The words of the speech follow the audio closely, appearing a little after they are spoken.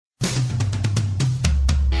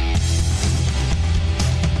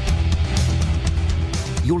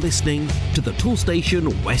You're listening to the Toolstation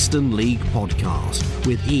Western League podcast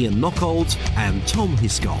with Ian Knockolds and Tom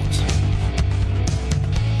Hiscott.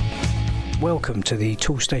 Welcome to the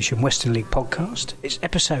Toolstation Western League podcast. It's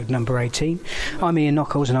episode number 18. I'm Ian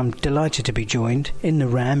Knockolds and I'm delighted to be joined in the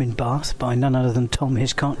Ram in Bath by none other than Tom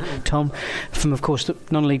Hiscott. Tom, from of course the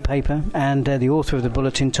non-league paper and the author of the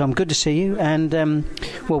Bulletin. Tom, good to see you. And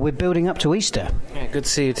we're building up to Easter. Yeah, good to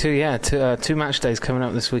see you too. Yeah, two match days coming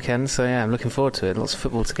up this weekend. So yeah, I'm looking forward to it. Lots of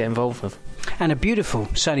football to get involved with. And a beautiful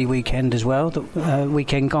sunny weekend as well. The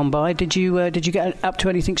weekend gone by. Did you get up to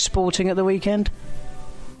anything sporting at the weekend?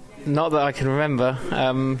 Not that I can remember.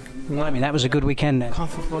 I mean, that was a good weekend then.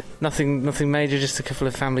 Nothing major, just a couple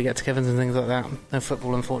of family get-togethers and things like that. No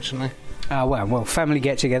football, unfortunately. Well, family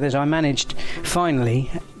get-togethers. I managed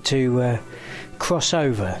finally to cross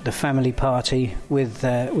over the family party with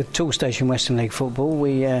Toolstation Western League football.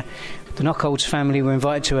 The Knockolds family were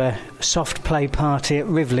invited to a soft play party at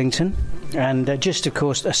Rivlington. And just, of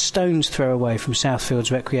course, a stone's throw away from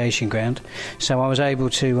Southfields Recreation Ground. So I was able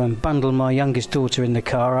to bundle my youngest daughter in the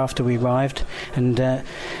car after we arrived and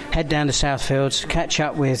head down to Southfields, catch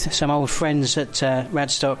up with some old friends at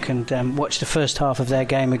Radstock and watch the first half of their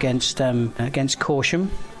game against Corsham.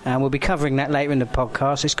 And we'll be covering that later in the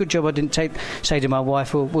podcast. It's a good job I didn't say to my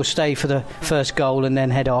wife, we'll stay for the first goal and then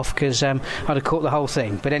head off, because I'd have caught the whole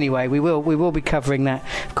thing. But anyway, we will be covering that,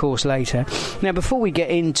 of course, later. Now, before we get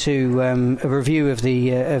into a review of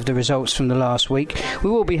the results from the last week, we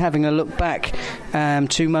will be having a look back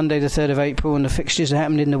to Monday the 3rd of April and the fixtures that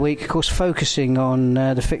happened in the week, of course, focusing on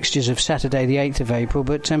the fixtures of Saturday the 8th of April.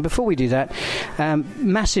 But before we do that,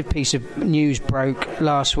 massive piece of news broke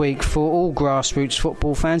last week for all grassroots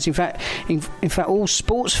football fans. In fact, all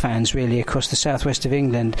sports fans really across the southwest of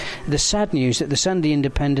England. The sad news that the Sunday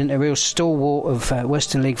Independent, a real stalwart of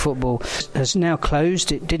Western League football, has now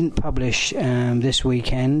closed. It didn't publish this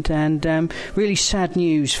weekend, and really sad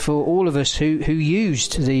news for all of us who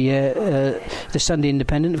used the Sunday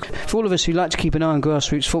Independent. For all of us who like to keep an eye on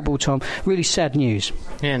grassroots football, Tom, really sad news.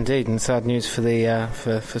 Yeah, indeed, and sad news for the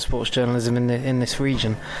for sports journalism in this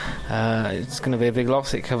region. It's going to be a big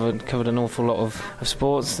loss. It covered an awful lot of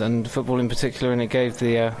sports and football in particular, and it gave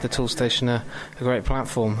the Toolstation a great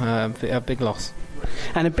platform. A big loss.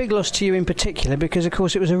 And a big loss to you in particular, because of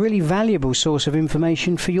course it was a really valuable source of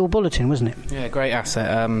information for your bulletin, wasn't it? Yeah, great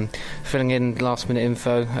asset. Filling in last minute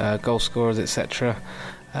info, goal scorers, etc.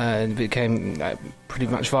 It became pretty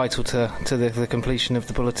much vital to the completion of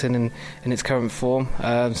the bulletin in its current form.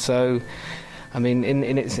 So, I mean,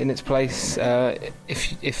 in its place,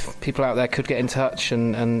 if people out there could get in touch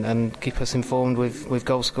and keep us informed with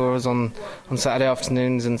goal scorers on Saturday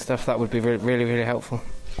afternoons and stuff, that would be really, really helpful.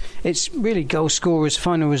 It's really goal scorers,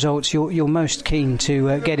 final results. You're most keen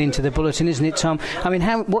to get into the bulletin, isn't it, Tom? I mean,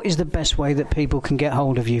 what is the best way that people can get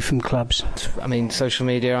hold of you from clubs? I mean, social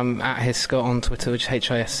media. I'm at Hiscott on Twitter, which is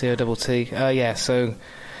HISCOTT. So,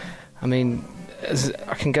 I mean,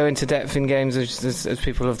 I can go into depth in games as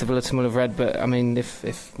people of the bulletin will have read, but I mean,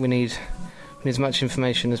 if we need as much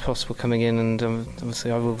information as possible coming in, and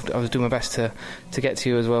obviously I will do my best to get to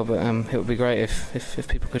you as well. But it would be great if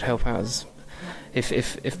people could help out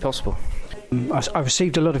if possible. I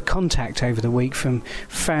received a lot of contact over the week from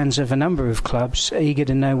fans of a number of clubs eager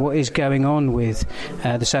to know what is going on with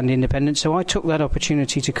the Sunday Independent, so I took that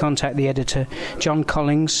opportunity to contact the editor, John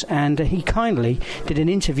Collings, and he kindly did an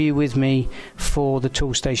interview with me for the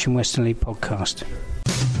Toolstation Western League podcast.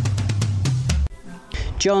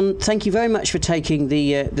 John, thank you very much for taking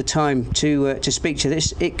the time to speak to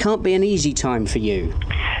this. It can't be an easy time for you.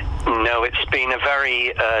 No, it's been a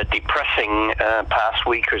very depressing past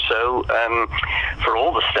week or so for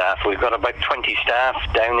all the staff. We've got about 20 staff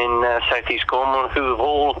down in South East Cornwall who have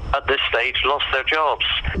all, at this stage, lost their jobs.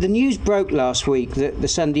 The news broke last week that the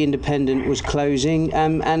Sunday Independent was closing,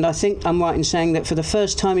 and I think I'm right in saying that for the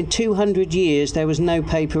first time in 200 years there was no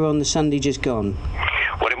paper on the Sunday just gone.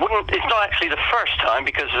 Well, it's not actually the first time,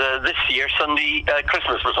 because this year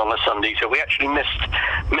Christmas was on a Sunday, so we actually missed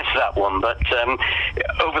that one. But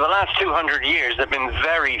over the last 200 years, there have been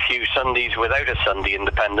very few Sundays without a Sunday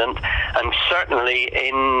Independent, and certainly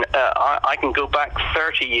I can go back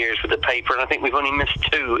 30 years with the paper, and I think we've only missed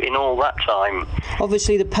 2 in all that time.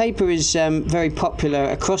 Obviously, the paper is very popular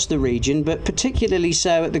across the region, but particularly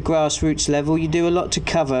so at the grassroots level. You do a lot to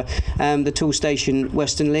cover the Toolstation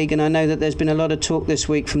Western League, and I know that there's been a lot of talk this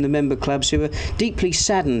week from the member clubs who are deeply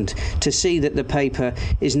saddened to see that the paper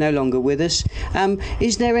is no longer with us.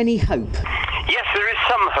 Is there any hope? Yes, there is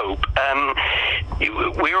some hope.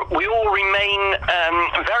 We all remain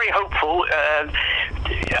very hopeful and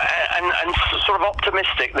sort of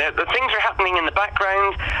optimistic. The things are happening in the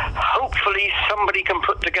background. Hopefully somebody can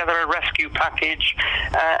put together a rescue package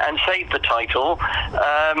and save the title.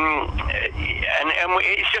 And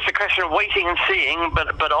it's just a question of waiting and seeing,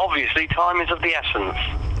 but obviously time is of the essence.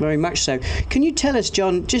 Very much so. Can you tell us,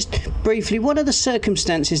 John, just briefly, what are the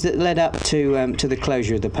circumstances that led up to the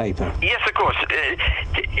closure of the paper? Yes, of course.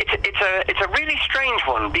 It's a really strange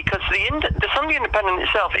one, because the Sunday Independent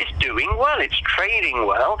itself is doing well. It's trading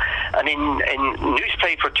well, and in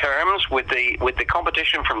newspaper terms, with the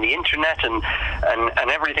competition from the internet and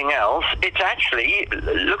everything else, it actually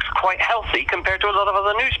looks quite healthy compared to a lot of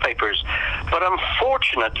other newspapers. But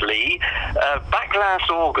unfortunately, back last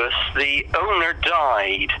August, the owner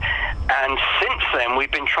died. And since then,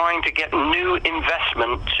 we've been trying to get new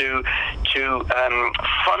investment to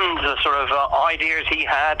fund the sort of ideas he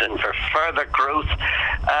had and for further growth,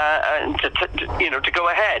 and to go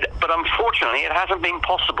ahead. But unfortunately, it hasn't been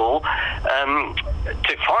possible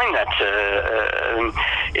to find that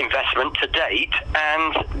investment to date.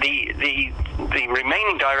 And the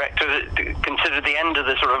remaining director considered the end of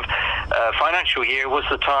the sort of financial year was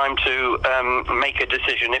the time to make a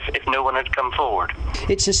decision if no one had come forward.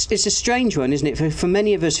 It's a strange one, isn't it? For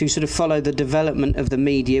many of us who sort of follow the development of the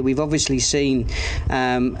media, we've obviously seen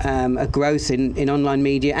a growth in online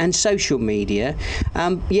media and social media.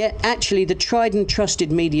 Yet, actually, the tried and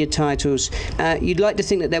trusted media titles, you'd like to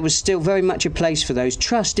think that there was still very much a place for those.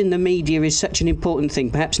 Trust in the media is such an important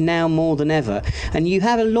thing, perhaps now more than ever. And you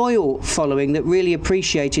had a loyal following that really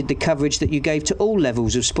appreciated the coverage that you gave to all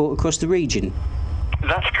levels of sport across the region.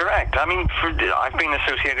 That's correct. I mean, I've been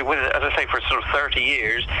associated with it, as I say, for sort of 30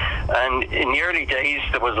 years. And in the early days,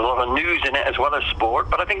 there was a lot of news in it as well as sport,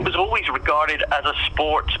 but I think it was always regarded as a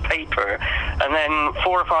sports paper. And then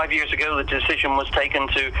 4 or 5 years ago, the decision was taken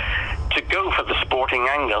to go for the sporting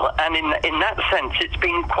angle. And in that sense, it's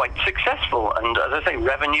been quite successful. And as I say,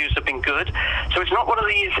 revenues have been good. So it's not one of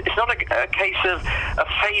these, it's not a case of a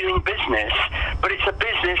failing business, but it's a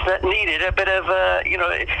business that needed a bit of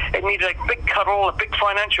it needed a big cuddle, a big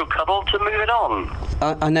financial cuddle to move it on.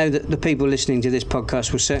 I know that the people listening to this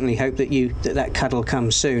podcast will certainly hope that cuddle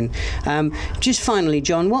comes soon. Just finally,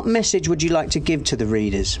 John, what message would you like to give to the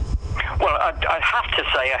readers? Well, I'd have to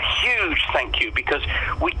say a huge thank you, because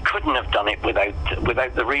we couldn't have done it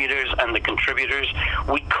without the readers and the contributors.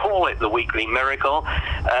 We call it the Weekly Miracle.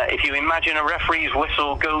 If you imagine a referee's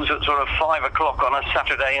whistle goes at sort of 5 o'clock on a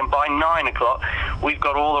Saturday, and by 9 o'clock we've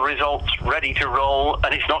got all the results ready to roll,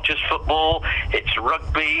 and it's not just football, it's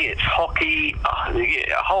rugby, it's hockey,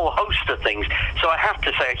 a whole host of things. So I have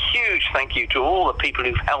to say a huge thank you to all the people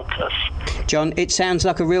who've helped us. John, it sounds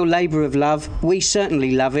like a real labour of love. We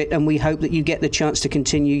certainly love it, and we hope that you get the chance to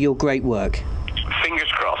continue your great work.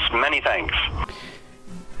 Fingers crossed. Many thanks.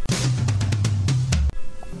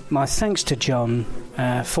 My thanks to John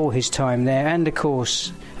for his time there, and of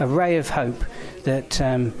course a ray of hope that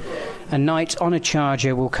a knight on a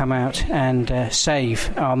charger will come out and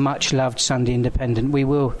save our much loved Sunday Independent. We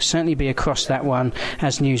will certainly be across that one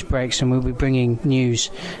as news breaks, and we'll be bringing news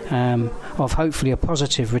of hopefully a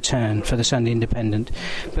positive return for the Sunday Independent.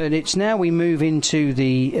 But it's now we move into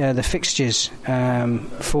the fixtures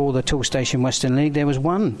for the Toolstation Western League. There was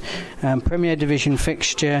one Premier Division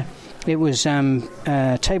fixture. It was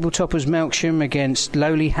table toppers Melksham against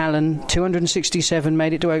lowly Hallen. 267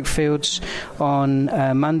 made it to Oakfields on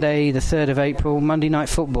Monday the 3rd of April, Monday Night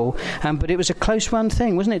Football. But it was a close run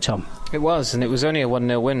thing, wasn't it, Tom? It was, and it was only a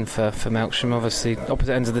 1-0 win for Melksham, obviously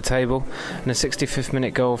opposite ends of the table. And a 65th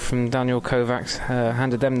minute goal from Daniel Kovacs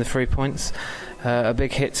handed them the 3 points. A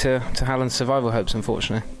big hit to Hallen's survival hopes,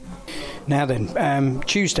 unfortunately. Now then,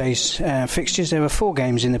 Tuesday's fixtures, there were 4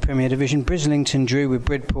 games in the Premier Division. Brislington drew with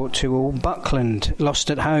Bridport 2-2. Buckland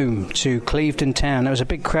lost at home to Clevedon Town. There was a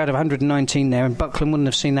big crowd of 119 there, and Buckland wouldn't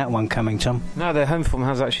have seen that one coming, Tom. No, their home form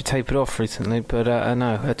has actually tapered off recently, but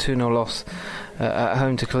no, a 2-0 loss at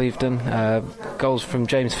home to Clevedon. Goals from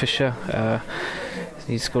James Fisher.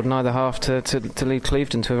 He scored neither half to lead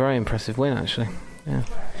Clevedon to a very impressive win, actually. Yeah.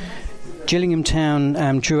 Gillingham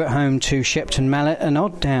Town drew at home to Shepton Mallet, and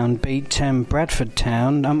Odd Down beat Bradford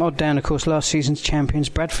Town. Odd Down, of course, last season's champions.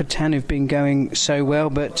 Bradford Town have been going so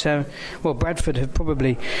well, but Bradford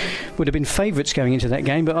would have been favourites going into that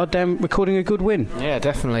game, but Odd Down recording a good win. Yeah,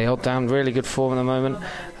 definitely. Odd Down really good form at the moment.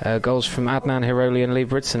 Goals from Adnan Hiroli and Lee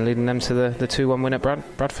Bridson leading them to the 2-1 win at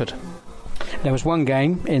Bradford. There was one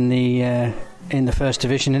game in the in the First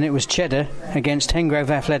Division, and it was Cheddar against Hengrove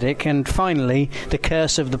Athletic, and finally the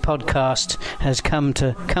curse of the podcast has come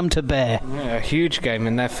to bear. Yeah, a huge game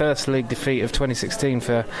in their first league defeat of 2016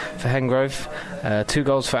 for Hengrove. 2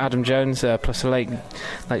 goals for Adam Jones, plus a late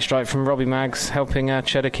strike from Robbie Maggs, helping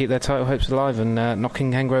Cheddar keep their title hopes alive and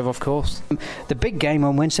knocking Hengrove off course. The big game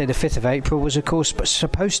on Wednesday the 5th of April was of course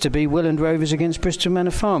supposed to be Willand Rovers against Bristol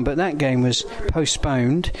Manor Farm, but that game was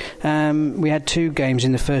postponed. We had 2 games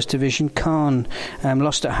in the First Division. Cairn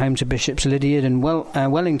lost at home to Bishops Lydeard, and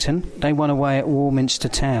Wellington, they won away at Warminster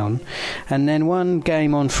Town. And then one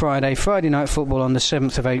game on Friday night football on the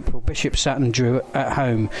 7th of April, Bishop Sutton drew at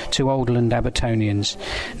home to Alderland Abertonians.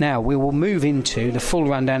 Now we will move into the full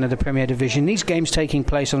rundown of the Premier Division. These games taking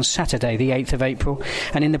place on Saturday the 8th of April,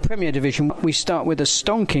 and in the Premier Division we start with a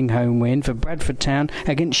stonking home win for Bradford Town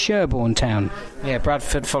against Sherborne Town. Yeah,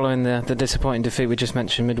 Bradford, following the disappointing defeat we just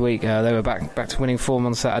mentioned midweek, they were back to winning form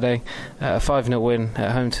on Saturday. A 5-0 win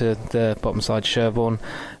at home to the bottom side Sherborne.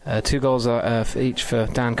 2 goals each for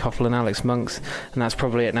Dan Coppell and Alex Monks, and that's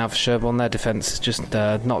probably it now for Sherborne. Their defence just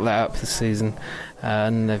not let up this season,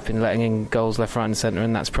 and they've been letting in goals left, right and centre,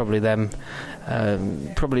 and that's probably them.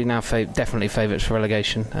 Probably now definitely favourites for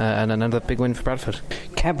relegation, and another big win for Bradford.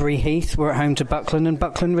 Cadbury Heath were at home to Buckland, and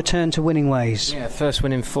Buckland returned to winning ways. Yeah, first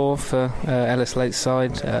win in 4 for Ellis Late's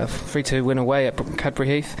side. 3-2 win away at Cadbury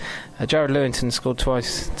Heath. Jared Lewington scored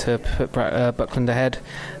twice to put Buckland ahead,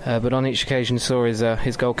 but on each occasion saw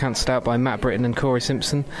his goal cancelled out by Matt Britton and Corey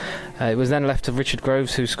Simpson. It was then left to Richard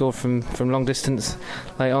Groves, who scored from long distance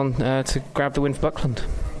late on to grab the win for Buckland.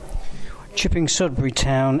 Chipping Sudbury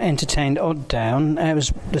Town entertained Odd Down. It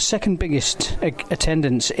was the second biggest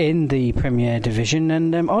attendance in the Premier Division,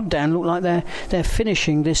 and Odd Down look like they're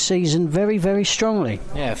finishing this season very, very strongly.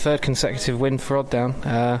 Yeah, 3rd consecutive win for Odd Down,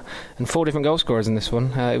 and 4 different goal scorers in this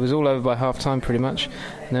one. It was all over by half time pretty much,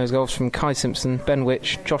 and there was goals from Kai Simpson, Ben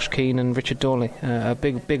Witch, Josh Keane and Richard Dawley. A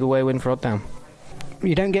big away win for Odd Down.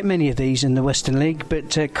 You don't get many of these in the Western League, but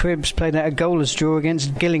Cribbs played out a goalless draw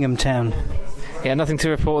against Gillingham Town. Yeah, nothing to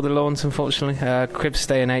report at the Lawns, unfortunately. Cribbs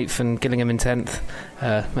stay in 8th and Gillingham in 10th.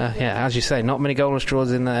 As you say, not many goalless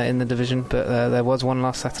draws in the division, but there was one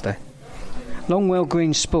last Saturday. Longwell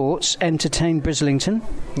Green Sports entertained Brislington.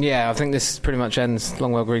 Yeah, I think this pretty much ends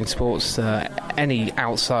Longwell Green Sports. Any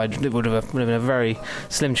outside, it would have been a very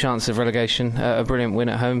slim chance of relegation. A brilliant win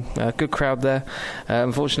at home. Good crowd there.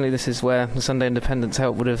 Unfortunately, this is where the Sunday Independent's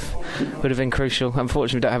help would have been crucial.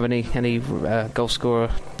 Unfortunately, we don't have any goal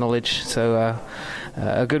scorer knowledge, so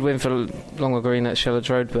a good win for Longwell Green at Shellards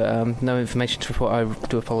Road, but no information to report. I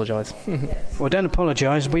do apologise. Well, don't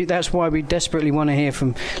apologise. That's why we desperately want to hear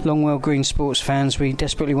from Longwell Green Sports fans. We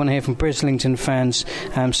desperately want to hear from Brislington fans,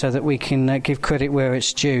 so that we can give credit where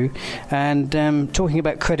it's due. And talking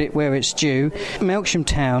about credit where it's due, Melksham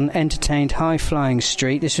Town entertained High Flying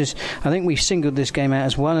Street. This was, I think we singled this game out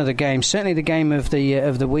as one of the games, certainly the game of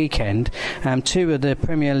the weekend. 2 of the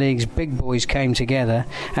Premier League's big boys came together,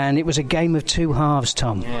 and it was a game of 2 halves,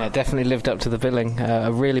 Tom. Yeah, definitely lived up to the billing.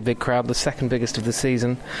 A really big crowd, the second biggest of the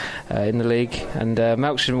season in the league. And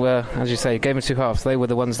Melksham were, as you say, game of 2 halves. They were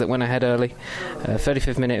the ones that went ahead early.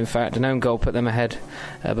 35th minute, in fact, an own goal put them ahead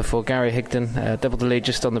before Gary Higdon doubled the lead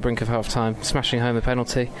just on the brink of half-time, smashing home a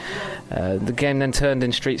penalty. The game then turned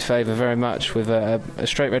in Street's favour very much, with a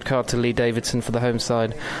straight red card to Lee Davidson for the home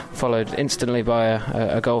side, followed instantly by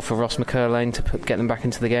a goal for Ross McCurlane to get them back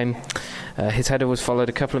into the game. His header was followed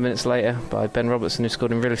a couple of minutes later by Ben Robertson, who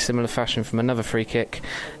scored in really similar fashion from another free kick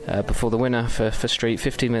before the winner for Street,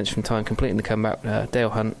 15 minutes from time, completing the comeback, Dale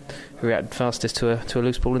Hunt, who reacted fastest to a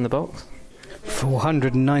loose ball in the box.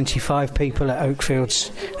 495 people at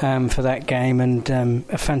Oakfields for that game, and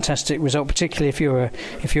a fantastic result, particularly if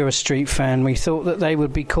you're a Street fan. We thought that they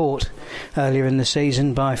would be caught earlier in the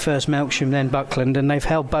season by first Melksham, then Buckland, and they've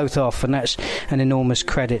held both off, and that's an enormous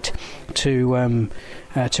credit to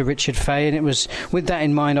Richard Fay. And it was with that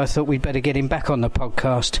in mind I thought we'd better get him back on the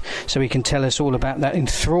podcast so he can tell us all about that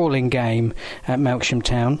enthralling game at Melksham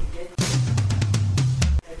Town.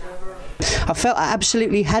 I felt I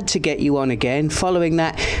absolutely had to get you on again following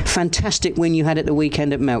that fantastic win you had at the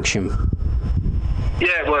weekend at Melksham.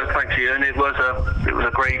 Yeah, well, thanks, Ian. It was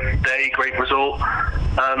a great day, great result.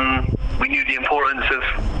 We knew the importance of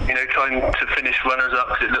trying to finish runners up,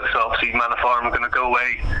 because it looks obviously Manor Farm are going to go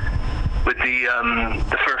away with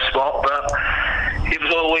the first spot, but it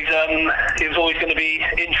was always going to be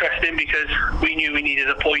interesting, because we knew we needed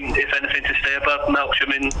a point, if anything, to stay above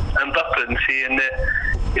Melksham and Buckland, seeing that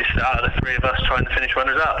it's out of the 3 of us trying to finish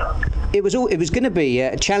runners up. It was going to be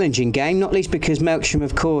a challenging game, not least because Melksham,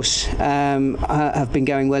 of course, have been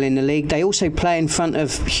going well in the league. They also play in front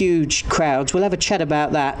of huge crowds. We'll have a chat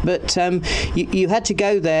about that. But you had to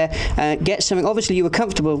go there, get something. Obviously, you were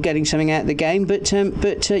comfortable getting something out of the game, but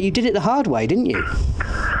you did it the hard way, didn't you?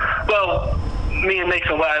 Well, me and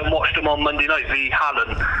Nathan went out and watched them on Monday night, the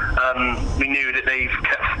Hallen. We knew that they've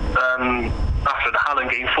kept, after the Hallen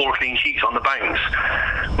game, 4 clean sheets on the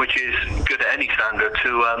bounce, which is good at any standard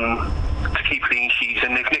to keep clean sheets,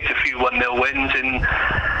 and they've nicked a few 1-0 wins. And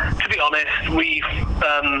to be honest, we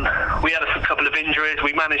had a couple of injuries.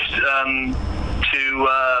 We managed to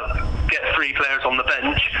get 3 players on the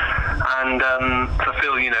bench and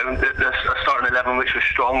fulfil, a starting 11 which was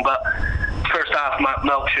strong. But first half,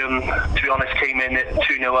 Melksham, to be honest, came in at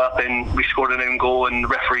 2-0 up, and we scored an own goal, and the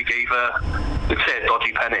referee gave they'd say a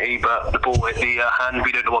dodgy penalty, but the ball hit the hand.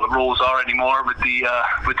 We don't know what the rules are anymore with the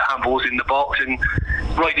handballs in the box, and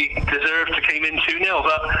rightly deserved to came in 2-0.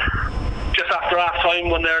 But just after half time,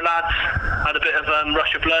 one of their lads had a bit of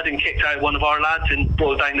rush of blood and kicked out one of our lads and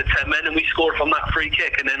brought it down to 10 men, and we scored from that free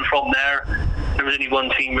kick. And then from there was only one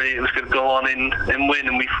team really that was going to go on and win,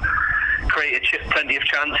 and we've created plenty of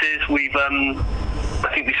chances. We've I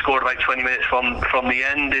think we scored about 20 minutes from the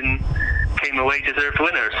end and came away deserved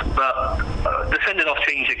winners. But the sending off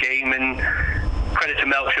changed the game, and credit to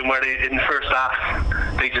Melksham, where in the first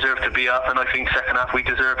half they deserved to be up, and I think second half we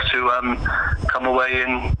deserved to come away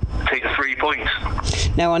and take the 3 points.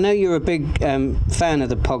 Now, I know you're a big fan of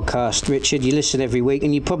the podcast, Richard. You listen every week,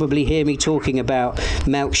 and you probably hear me talking about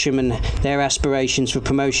Melksham and their aspirations for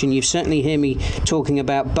promotion. You certainly hear me talking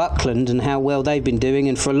about Buckland and how well they've been doing,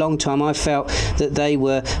 and for a long time I felt that they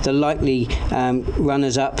were the likely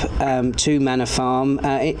runners-up to Manor Farm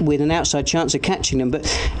with an outside chance of catching them. But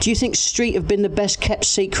do you think Street have been the best-kept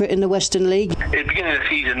secret in the Western League? At the beginning of the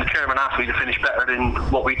season, the chairman asked me to finish better than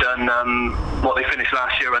what we done, what they finished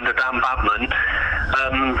last year under Dan Babman.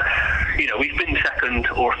 We've been second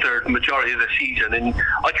or third majority of the season, and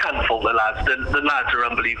I can't fault the lads. The lads are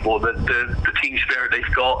unbelievable. The team spirit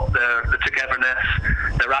they've got, the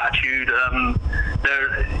togetherness, their attitude.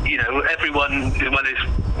 Everyone, whether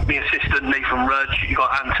it's the assistant Nathan Rudge, you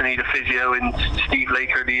got Anthony the physio, and Steve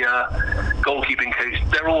Laker the goalkeeping coach.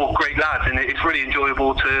 They're all great lads, and it's really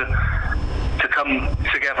enjoyable to come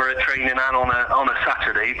together at training and on a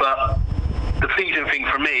Saturday. But the pleasing thing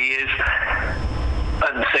for me is,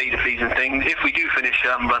 if we do finish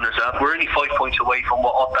runners up, we're only 5 points away from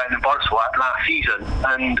what Odddown and Barnsley had last season,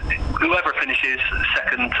 and whoever finishes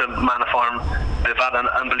second to Manor Farm, they've had an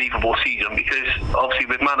unbelievable season, because obviously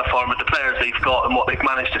with Manor Farm, with the players they've got and what they've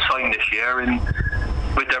managed to sign this year, and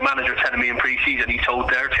with their manager telling me in pre-season, he told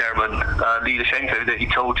their chairman, Lee Lashenko, that he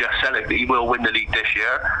told Jeff Selleck that he will win the league this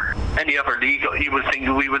year. Any other league, you would think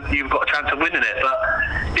you've got a chance of winning it, but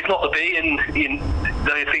it's not to be, and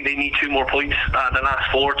I think they need 2 more points out of the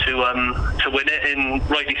last 4 to win it, and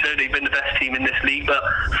rightly so, they've been the best team in this league, but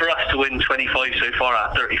for us to win 25 so far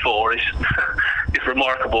at 34 is it's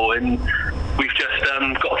remarkable, and we've just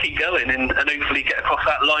got to keep going and hopefully get across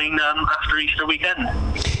that line after Easter weekend.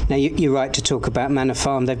 Now, you're right to talk about Manor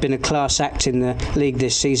Farm. They've been a class act in the league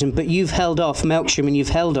this season, but you've held off Melksham and you've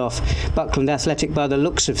held off Buckland Athletic by the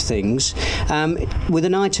looks of things. With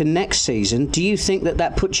an eye to next season, do you think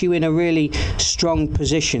that puts you in a really strong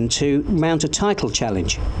position to mount a title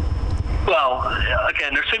challenge? Well,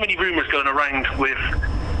 again, there's so many rumours going around with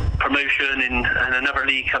promotion and another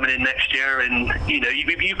league coming in next year, and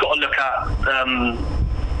you've got to look at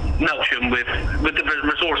Melksham with the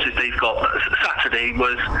resources they've got. Saturday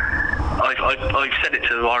was, I've said it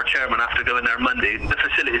to our chairman after going there Monday, the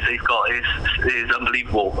facilities they've got is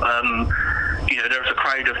unbelievable. There's a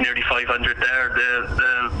crowd of nearly 500 there.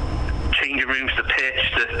 The changing rooms, the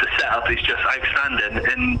pitch, the setup is just outstanding,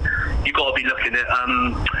 and you've got to be looking at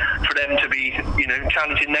for them to be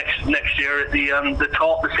challenging next year at the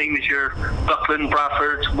top, the same as your Buckland,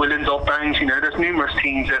 Bradford, Willens, Oddowns. There's numerous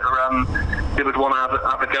teams that are they would want to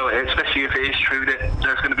have a go at it, especially if it is true that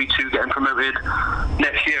there's going to be 2 getting promoted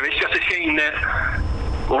next year. It's just a shame that,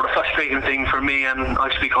 or the frustrating thing for me, and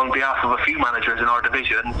I speak on behalf of a few managers in our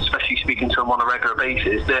division, especially speaking to them on a regular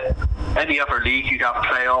basis, that any other league you'd have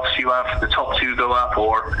playoffs, you have the top 2 go up,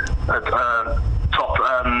 or the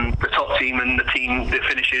top team and the team that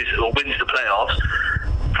finishes or wins the playoffs.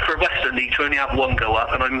 For Western League to only have 1 go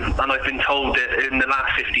up, and I've been told that in the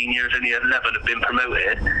last 15 years only 11 have been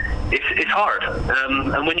promoted. It's hard,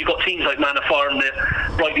 and when you've got teams like Manor Farm that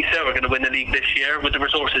rightly so are going to win the league this year with the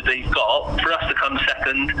resources they've got, for us to come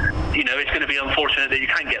second, it's going to be unfortunate that you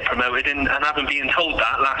can't get promoted, and having been told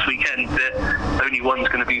that last weekend that only one's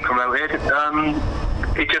going to be promoted,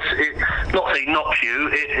 not saying knocks you,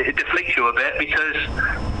 it deflates you a bit, because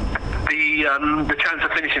the chance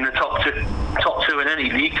of finishing the top two in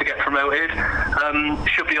any league to get promoted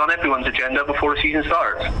should be on everyone's agenda before the season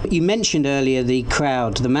starts. You mentioned earlier the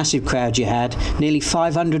crowd, the massive crowd you had, nearly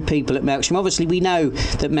 500 people at Melksham. Obviously, we know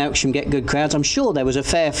that Melksham get good crowds. I'm sure there was a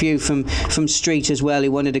fair few from Street as well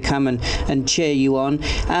who wanted to come and cheer you on.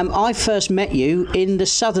 I first met you in the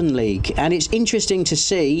Southern League, and it's interesting to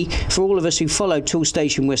see, for all of us who follow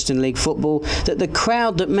Toolstation Western League football, that the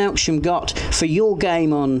crowd that Melksham got for your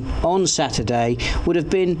game on Saturday would have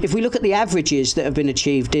been, if we look at the averages that have been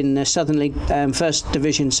achieved in the Southern League First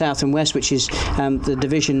Division South and West, which is the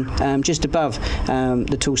division just above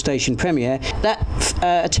the Toolstation Premier, that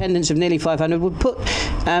attendance of nearly 500 would put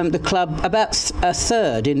the club about a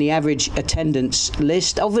third in the average attendance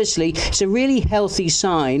list. Obviously, it's a really healthy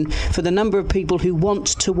sign for the number of people who want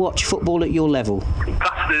to watch football at your level.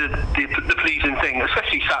 That's the pleasing thing,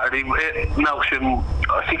 especially Saturday. Melksham,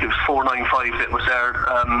 I think it was 495 that was there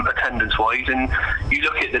attendance-wise, and you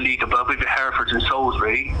look at the league above with the Herefords and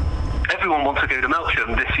Salisbury, everyone wants to go to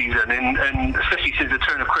Melksham this season, and especially since the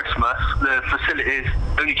turn of Christmas, the facilities,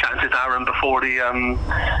 only chatting to Darren before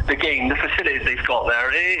the game, the facilities they've got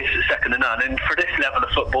there is second to none, and for this level of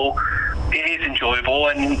football, it is enjoyable.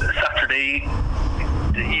 And Saturday,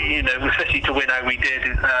 especially to win how we did,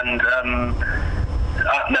 and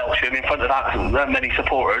at Melksham in front of that many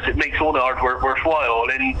supporters, it makes all the hard work worthwhile.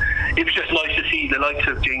 And it was just nice to see the likes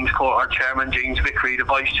of James Court, our chairman, James Vickery, the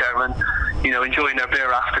vice chairman, enjoying their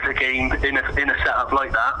beer after the game in a setup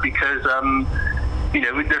like that, because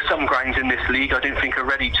there's some grounds in this league I don't think are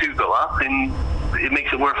ready to go up, and it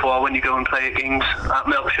makes it worthwhile when you go and play at games at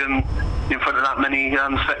Melksham in front of that many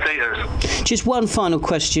spectators. Just one final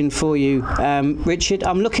question for you, Richard.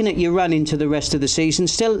 I'm looking at your run into the rest of the season.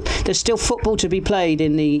 There's still football to be played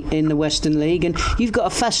in the Western League, and you've got a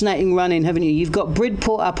fascinating run in, haven't you? You've got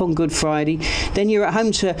Bridport up on Good Friday, then you're at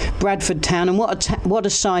home to Bradford Town, and what a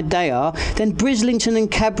side they are. Then Brislington and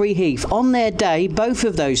Cadbury Heath. On their day, both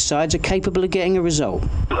of those sides are capable of getting a result.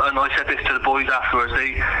 And I said this to the boys afterwards.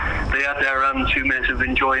 They had their 2 minutes of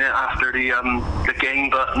enjoying it after the game,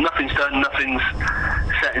 but nothing's done, nothing's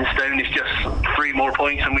set in stone. It's just 3 more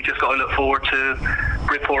points, and we just got to look forward to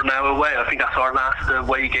Bridport now away. I think that's our last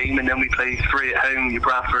away game, and then we play 3 at home: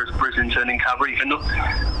 Bradford, Brislington and Cadbury. And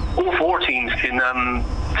all 4 teams can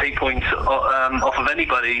take points off of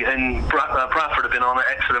anybody, and Bradford have been on an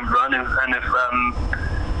excellent run and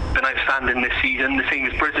have been outstanding this season. The same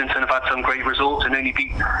as Brislington have had some great results and only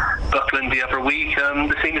beat Buckland the other week.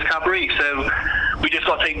 The same as Cadbury. So we just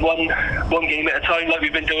got to take one game at a time, like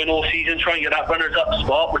we've been doing all season, try and get that runners-up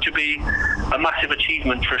spot, which would be a massive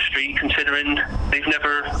achievement for Street, considering they've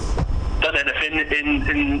never done anything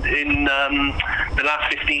in the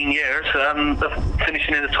last 15 years of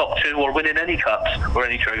finishing in the top 2 or winning any cups or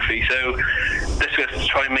any trophy. So let's just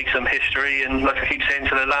try and make some history, and like I keep saying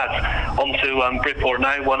to the lads, on to Bridport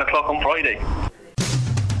now, 1 o'clock on Friday.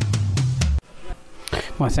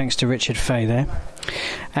 My thanks to Richard Fay there.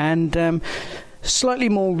 And slightly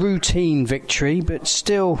more routine victory, but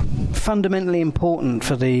still fundamentally important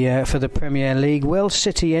for the Premier League. Wells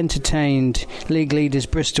City entertained league leaders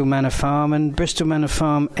Bristol Manor Farm, and Bristol Manor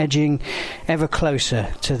Farm edging ever closer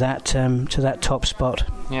to that top spot.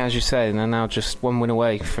 Yeah, as you say, they're now just 1 win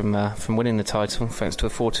away from winning the title, thanks to a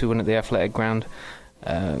 4-2 win at the Athletic Ground.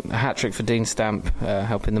 A hat-trick for Dean Stamp,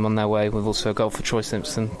 helping them on their way, with also a goal for Troy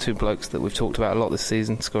Simpson, 2 blokes that we've talked about a lot this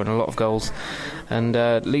season, scoring a lot of goals, and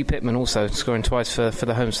Lee Pittman also scoring twice for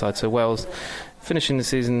the home side. So Wells finishing the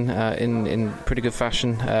season in pretty good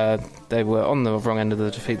fashion. They were on the wrong end of the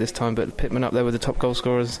defeat this time, but Pittman up there with the top goal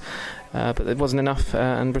scorers, but it wasn't enough,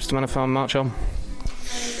 and Bristol Manor Farm march on.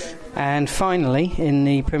 And finally, in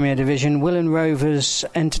the Premier Division, Willand Rovers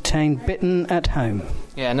entertained Bitton at home.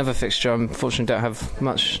 Yeah, another fixture. Unfortunately, don't have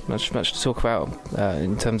much to talk about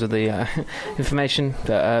in terms of the information.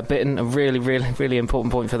 But Bitton, a really, really, really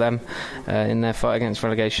important point for them in their fight against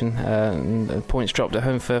relegation. And points dropped at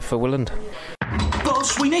home for Willand.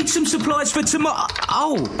 Boss, we need some supplies for tomorrow.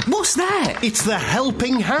 Oh, what's that? It's the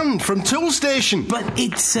Helping Hand from Toolstation. But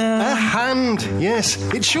it's a hand, yes.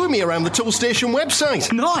 It's showing me around the Toolstation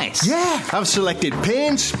website. Nice. Yeah, I've selected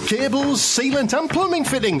paints, cables, sealant and plumbing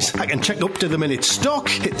fittings. I can check up to them in its stock,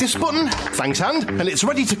 hit this button, thanks hand, and it's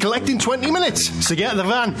ready to collect in 20 minutes. So get the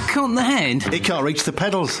van. Can't the hand? It can't reach the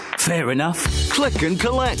pedals. Fair enough. Click and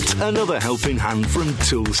collect. Another Helping Hand from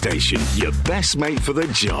Toolstation. Your best mate for the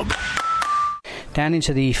job. Down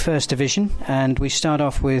into the First Division, and we start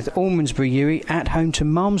off with Almondsbury Ury at home to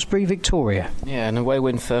Malmesbury Victoria. Yeah, an away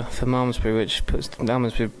win for Malmesbury, which puts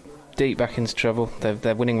Malmesbury deep back into trouble.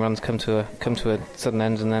 Their winning runs come to a sudden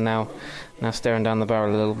end, and they're now staring down the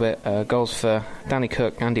barrel a little bit. Goals for Danny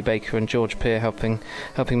Cook, Andy Baker and George Peer helping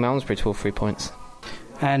Malmesbury to all 3 points.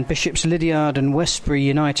 And Bishops Lydiard and Westbury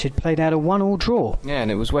United played out a 1-1 draw. Yeah,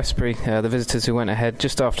 and it was Westbury, the visitors, who went ahead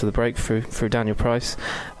just after the break through Daniel Price,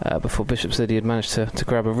 before Bishops Lydiard managed to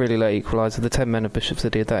grab a really late equaliser. The 10 men of Bishops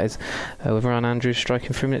Lydiard, that is, with Ryan Andrews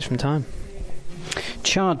striking 3 minutes from time.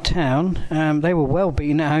 Chard Town, they were well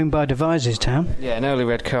beaten at home by Devizes Town. Yeah, an early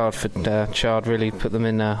red card for Chard really put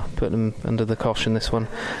them under the cosh in this one.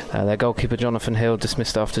 Their goalkeeper Jonathan Hill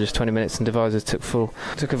dismissed after just 20 minutes, and Devizes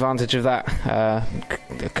took advantage of that.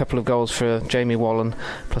 A couple of goals for Jamie Wallen,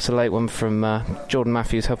 plus a late one from Jordan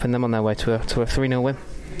Matthews, helping them on their way to a 3-0 win.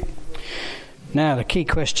 Now, the key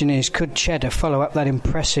question is, could Cheddar follow up that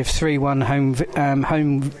impressive 3-1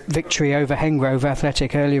 home victory over Hengrove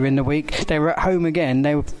Athletic earlier in the week? They were at home again.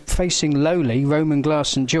 They were facing lowly Roman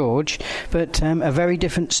Glass St George, but a very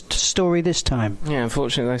different story this time. Yeah,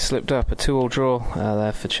 unfortunately they slipped up. A 2-2 draw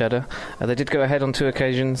there for Cheddar. They did go ahead on 2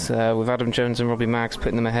 occasions, with Adam Jones and Robbie Maggs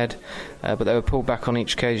putting them ahead, but they were pulled back on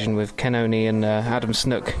each occasion, with Ken Oney and Adam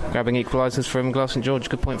Snook grabbing equalisers for Roman Glass St George.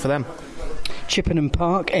 Good point for them. Chippenham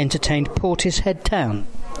Park entertained Portishead Town.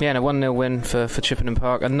 Yeah, and a 1-0 win for Chippenham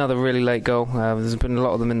Park. Another really late goal. There's been a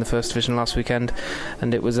lot of them in the First Division last weekend,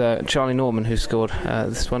 and it was Charlie Norman who scored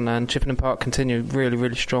this one. And Chippenham Park continue really,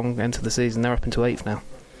 really strong into the season. They're up into 8th now.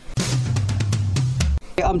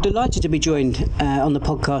 I'm delighted to be joined on the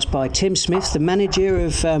podcast by Tim Smith, the manager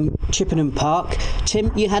of Chippenham Park.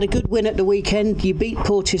 Tim, you had a good win at the weekend. You beat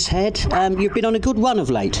Portishead. You've been on a good run of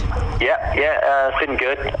late. Yeah, it's been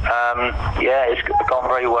good. It's gone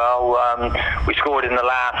very well. We scored in the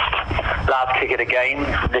last kick of the game,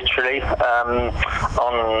 literally, on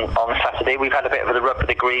Saturday. We've had a bit of the rub of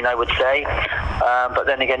the green, I would say. But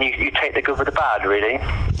then again, you take the good with the bad, really.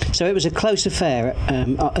 So it was a close affair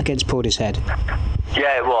against Portishead.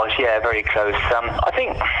 Yeah, it was. Yeah, very close. I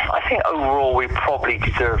think overall we probably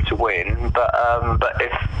deserved to win, but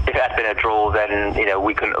if it had been a draw, then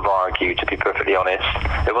we couldn't have argued. To be perfectly honest,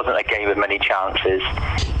 it wasn't a game of many chances.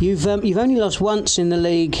 You've only lost once in the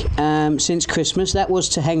league since Christmas. That was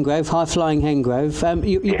to Hengrove, high flying Hengrove.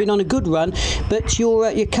 You've been on a good run, but you're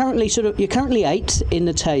currently 8th in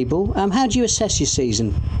the table. How do you assess your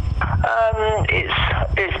season?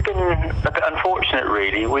 It's been a bit unfortunate,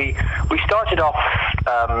 really. We started off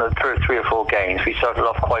through 3 or 4 games. We started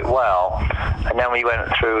off quite well, and then we went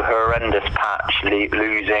through a horrendous patch,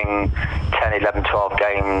 losing 10, 11, 12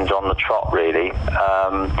 games on the trot, really,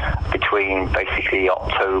 between basically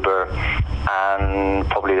October and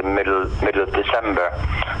probably the middle of December.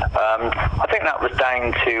 I think that was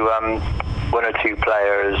down to 1 or 2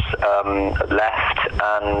 players left,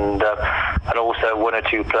 and also 1 or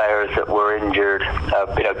 2 players that were injured,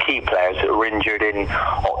 key players that were injured in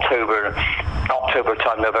October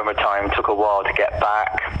time, November time. Took a while to get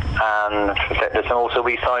back, and also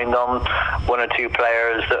we signed on 1 or 2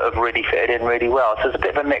 players that have really fitted in really well. So it's a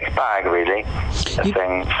bit of a mixed bag, really, of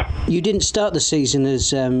things. You didn't start the season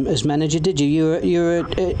as manager, did you? You were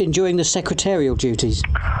enjoying the secretarial duties.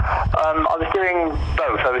 I was doing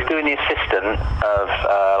both. I was doing the assistant of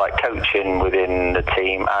coaching within the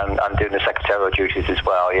team, and doing the secretarial duties as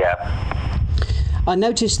well. Yeah. I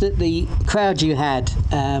noticed that the crowd you had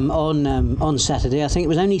on Saturday, I think it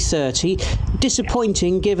was only 30.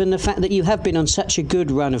 Disappointing, given the fact that you have been on such a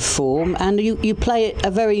good run of form, and you play at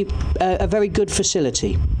a very good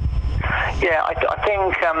facility. Yeah, I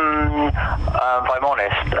think, if I'm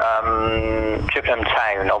honest, Chippenham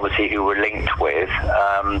Town, obviously, who we're linked with,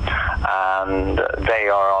 and they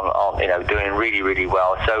are on doing really, really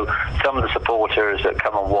well. So some of the supporters that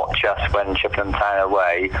come and watch us when Chippenham Town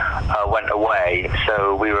went away.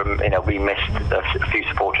 So we missed a few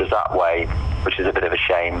supporters that way, which is a bit of a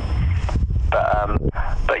shame.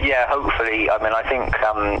 But yeah, hopefully, I think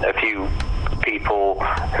a few people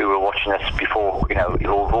who were watching us before, who have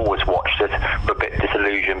always watched us, were a bit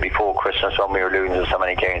disillusioned before Christmas when we were losing so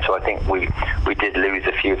many games. So I think we did lose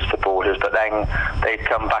a few supporters, but then they've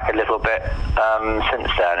come back a little bit since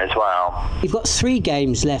then as well. You've got 3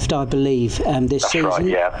 games left, I believe, this season. Right,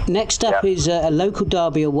 yeah. Next up is a local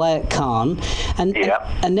derby away at Caen,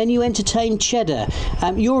 and then you entertain Cheddar.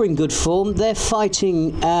 You're in good form. They're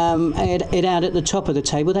fighting it out at the top of the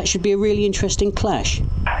table. That should be a really interesting clash.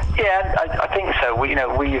 Yeah, I think so. We've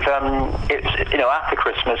after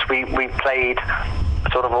Christmas we played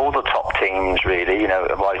sort of all the top teams, really. We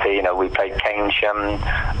played Keynsham,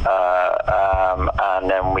 and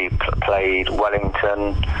then we played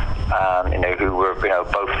Wellington, who were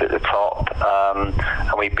both at the top, and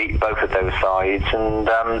we beat both of those sides, and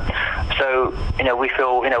so we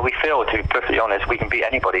feel to be perfectly honest, we can beat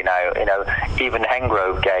anybody now. Even the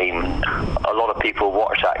Hengrove game, a lot of people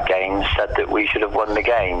watched that game, said that we should have won the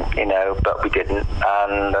game, but we didn't,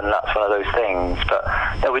 and that's one of those things. But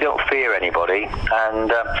no, we don't fear anybody,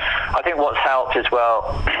 and I think what's helped as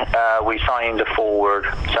well, we signed a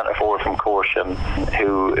centre forward from Corsham,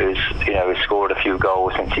 who has scored a few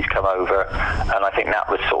goals since he's come over, and I think that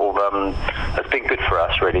was sort of has been good for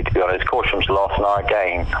us, really, to be honest. Corsham's lost in our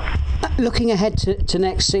game. Looking ahead to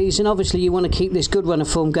next season, obviously you want to keep this good run of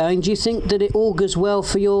form going. Do you think that it augurs well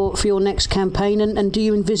for your next campaign, and do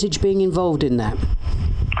you envisage being involved in that?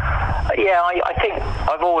 Yeah, I think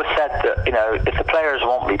I've always said that if the players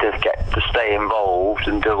want me to stay involved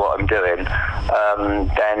and do what I'm doing,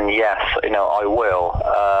 then yes, I will.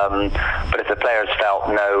 But if the players felt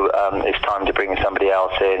no, it's time to bring somebody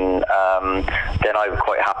else in, then I would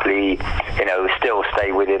quite happily, still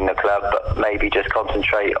stay within the club, but maybe just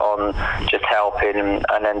concentrate on just helping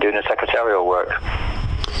and then doing the secretarial work.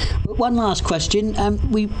 One last question.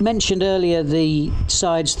 We mentioned earlier the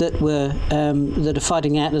sides that are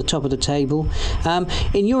fighting out at the top of the table.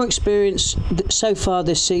 In your experience so far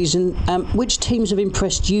this season, which teams have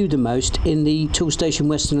impressed you the most in the Toolstation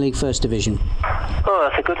Western League First Division? Oh,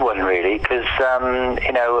 that's a good one, really, because I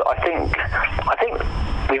think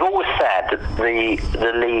we've always said that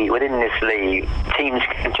the league, within this league, teams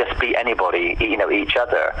can just beat anybody, each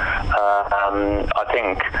other. I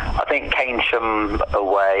think Keynsham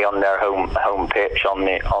away on their home pitch on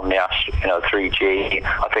the 3G,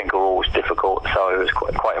 I think are always difficult, so I was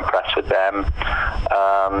quite impressed with them.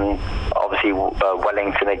 Obviously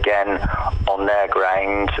Wellington again on their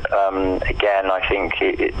ground, again I think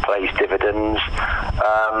it plays dividends,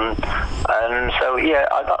 and so yeah,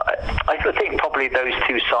 I think probably those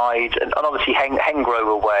two sides, and obviously Hengrove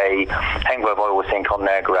away, Hengrove I always think on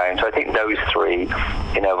their ground, so I think those three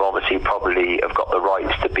obviously probably have got the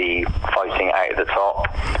rights to be fighting out at the top,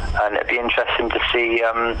 and it'd be interesting to see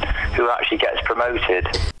who actually gets promoted.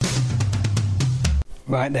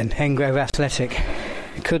 Right then, Hengrove Athletic.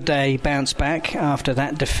 Could they bounce back after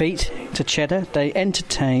that defeat to Cheddar? They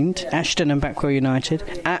entertained Ashton and Backwell United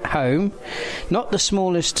at home. Not the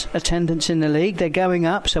smallest attendance in the league. They're going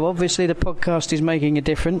up, so obviously the podcast is making a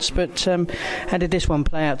difference. But how did this one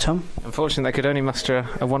play out, Tom? Unfortunately, they could only muster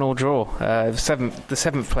a 1-1 draw. The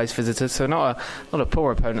seventh place visitors, so not a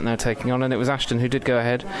poor opponent they're taking on. And it was Ashton who did go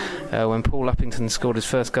ahead when Paul Uppington scored his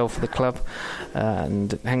first goal for the club.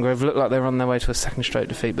 And Hengrove looked like they were on their way to a second straight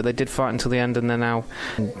defeat, but they did fight until the end, and they're now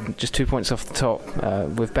just 2 points off the top,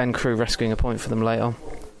 with Ben Crew rescuing a point for them late on.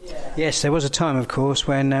 Yes, there was a time, of course,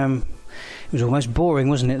 when it was almost boring,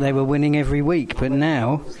 wasn't it? They were winning every week, but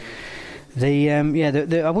now I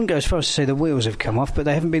wouldn't go as far as to say the wheels have come off, but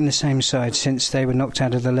they haven't been the same side since they were knocked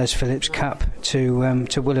out of the Les Phillips Cup to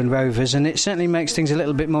Willand Rovers, and it certainly makes things a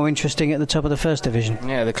little bit more interesting at the top of the First Division.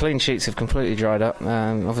 Yeah, the clean sheets have completely dried up.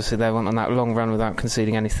 Obviously they went on that long run without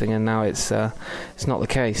conceding anything, and now it's not the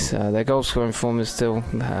case. Their goal scoring form is still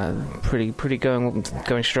pretty going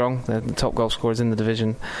strong. They're the top goal scorers in the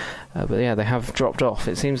division. But yeah, they have dropped off.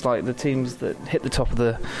 It seems like the teams that hit the top of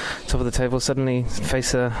the table suddenly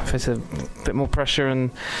face a bit more pressure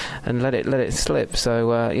and let it slip.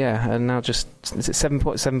 So and now just is it 7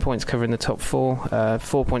 points covering the top 4,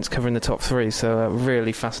 4 points covering the top 3. So a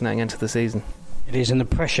really fascinating end to the season. It is, and the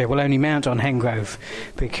pressure will only mount on Hengrove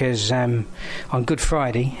because on Good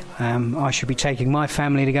Friday I should be taking my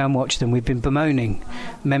family to go and watch them. We've been bemoaning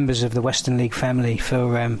members of the Western League family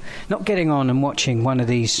for not getting on and watching one of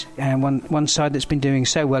these one side that's been doing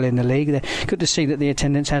so well in the league. They're good to see that the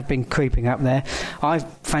attendance has been creeping up there. I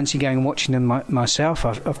fancy going and watching them myself.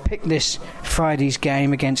 I've picked this Friday's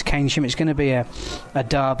game against Keynsham. It's going to be a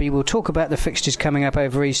derby. We'll talk about the fixtures coming up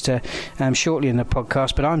over Easter shortly in the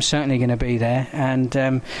podcast, but I'm certainly going to be there. And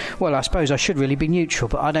I suppose I should really be neutral,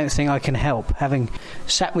 but I don't think I can help, having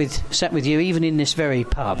sat with you even in this very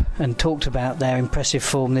pub and talked about their impressive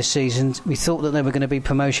form this season. We thought that they were going to be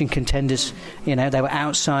promotion contenders. They were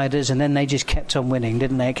outsiders, and then they just kept on winning,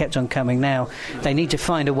 didn't they? It kept on coming. Now they need to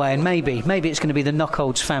find a way, and maybe it's going to be the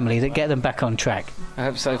Knockholds family that get them back on track. I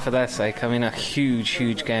hope so, for their sake. I mean, a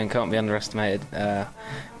huge game can't be underestimated.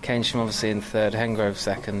 Keynsham obviously in third, Hengrove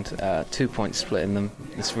second, 2 points split in them.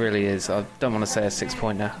 This really is, I don't want to say a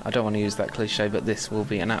 6-pointer, I don't want to use that cliche, but this will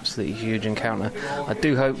be an absolutely huge encounter. I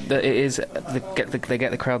do hope that it is, they get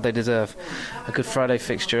the crowd they deserve. A Good Friday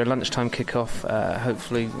fixture, a lunchtime kick-off.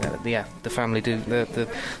 Hopefully the family do, the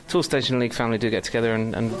Toolstation League family do get together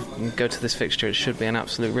and go to this fixture. It should be an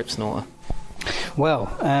absolute rip-snorter. Well,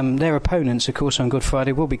 their opponents, of course, on Good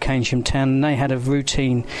Friday will be Keynsham Town, and they had a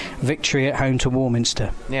routine victory at home to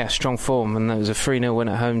Warminster. Yeah, strong form, and there was a 3-0 win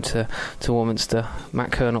at home to Warminster.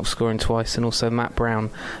 Matt Kernock scoring twice, and also Matt Brown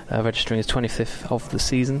registering his 25th of the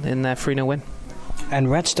season in their 3-0 win. And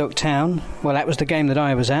Radstock Town, well, that was the game that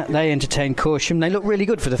I was at. They entertained Corsham. They looked really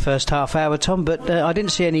good for the first half hour, Tom, but I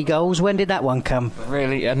didn't see any goals. When did that one come?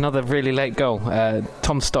 Really, another really late goal.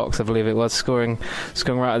 Tom Stocks, I believe it was, scoring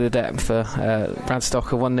right at the depth for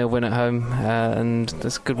Radstock, a 1-0 win at home, and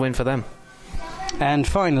that's a good win for them. And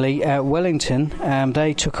finally, Wellington,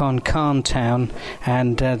 they took on Calne Town,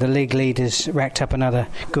 and the league leaders racked up another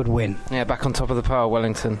good win. Yeah, back on top of the pile,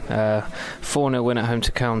 Wellington. 4-0 win at home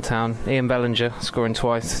to Calne Town. Ian Bellinger scoring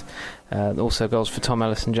twice. Also goals for Tom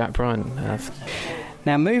Ellis and Jack Bryant.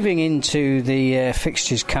 Now, moving into the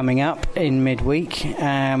fixtures coming up in midweek,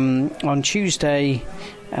 on Tuesday,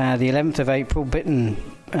 the 11th of April, Bitton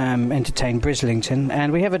entertain Brislington,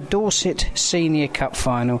 and we have a Dorset Senior Cup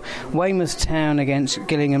final, Weymouth Town against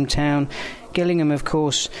Gillingham Town. Gillingham, of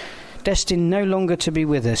course, destined no longer to be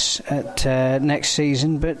with us at next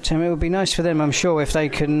season, but it would be nice for them, I'm sure, if they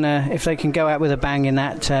can go out with a bang in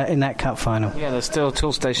that cup final. Yeah, they're still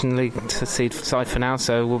Toolstation League side for now,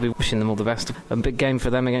 so we'll be wishing them all the best. A big game for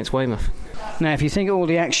them against Weymouth. Now, if you think all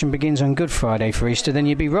the action begins on Good Friday for Easter, then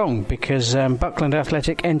you'd be wrong, because Buckland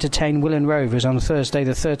Athletic entertain Willand Rovers on Thursday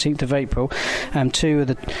the 13th of April. Two of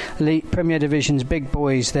the Premier Division's big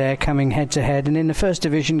boys there coming head-to-head. And in the First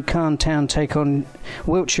Division, Calne Town take on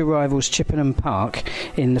Wiltshire rivals Chippenham Park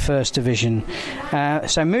in the First Division.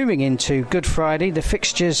 So moving into Good Friday, the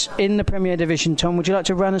fixtures in the Premier Division. Tom, would you like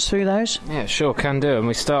to run us through those? Yeah, sure, can do. And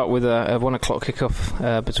we start with a 1 o'clock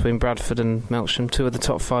kickoff between Bradford and Melksham, two of the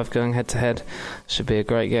top five going head-to-head. Should be a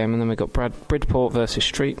great game. And then we've got Bridport versus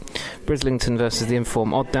Street, Brislington versus the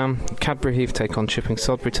Inform Oddam, Cadbury Heath take on Chipping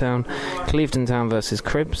Sodbury Town, Clevedon Town versus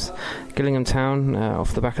Cribbs, Gillingham Town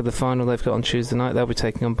off the back of the final they've got on Tuesday night, they'll be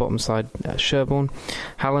taking on bottom side Sherborne.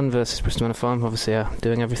 Hallen versus Bristol Manor Farm, obviously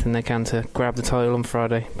doing everything they can to grab the title on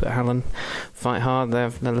Friday, but Hallen fight hard. They're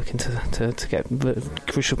looking to get the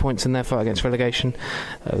crucial points in their fight against relegation.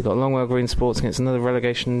 We've got Longwell Green Sports against another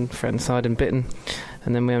relegation threatened side in Bitton,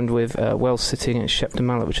 and then we end with Wells City against Shepton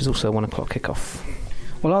Mallet, which is also a 1 o'clock kickoff.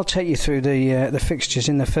 Well, I'll take you through the fixtures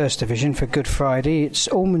in the First Division for Good Friday. It's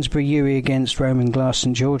Almondsbury Uwie against Roman Glass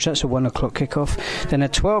St George. That's a 1 o'clock kickoff. Then a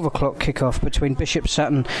 12 o'clock kickoff between Bishop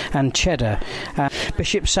Sutton and Cheddar.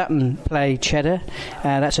 Bishop Sutton play Cheddar.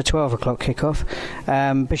 That's a 12 o'clock kickoff.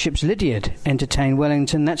 Bishop's Lydiard entertain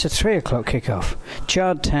Wellington. That's a 3 o'clock kickoff.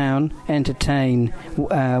 Chard Town entertain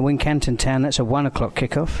Wincanton Town. That's a 1 o'clock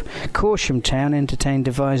kickoff. Corsham Town entertain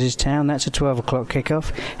Devizes Town. That's a 12 o'clock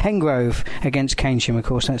kickoff. Hengrove against Keynsham.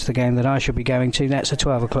 Of course, that's the game that I shall be going to. That's a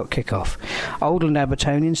 12 o'clock kickoff. Oldland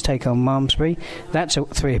Abertonians take on Malmesbury. That's a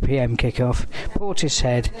 3 p.m. kickoff.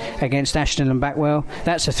 Portishead against Ashton and Backwell.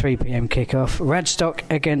 That's a 3 p.m. kickoff. Radstock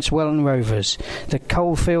against Welland Rovers. The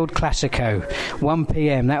Coalfield Classico, 1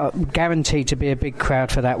 p.m. That guaranteed to be a big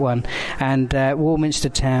crowd for that one. And Warminster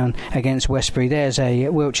Town against Westbury. There's a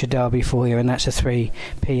Wiltshire derby for you, and that's a 3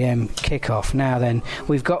 p.m. kickoff. Now then,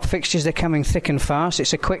 we've got fixtures. They're coming thick and fast.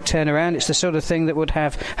 It's a quick turnaround. It's the sort of thing that would have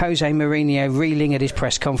Jose Mourinho reeling at his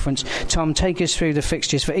press conference. Tom, take us through the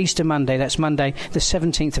fixtures for Easter Monday. That's Monday the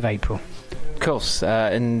 17th of April. Of course,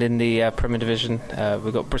 in the Premier Division,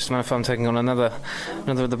 we've got Bristol Manor Farm taking on another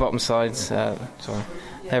of the bottom sides.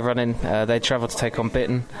 They're running. They travel to take on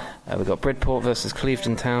Bitton. We've got Bridport versus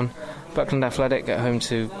Clevedon Town. Buckland Athletic at home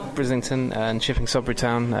to Brislington, and Chipping Sodbury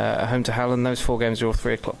Town at home to Hallen. Those four games are all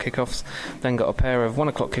 3 o'clock kickoffs. Then got a pair of 1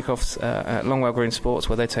 o'clock kickoffs at Longwell Green Sports,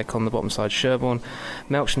 where they take on the bottom side Sherborne.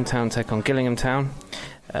 Melksham Town take on Gillingham Town.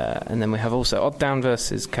 And then we have also Odddown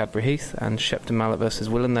versus Cadbury Heath and Shepton Mallet versus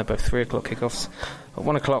Willand. They're both 3 o'clock kickoffs. At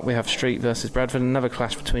 1 o'clock we have Street versus Bradford, another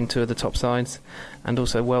clash between two of the top sides, and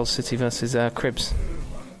also Wells City versus Cribbs.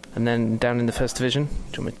 And then down in the First Division,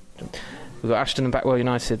 we've got Ashton and Backwell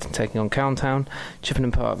United taking on Calne Town,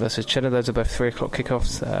 Chippenham Park versus Cheddar. Those are both 3 o'clock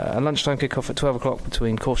kickoffs. A lunchtime kickoff at 12 o'clock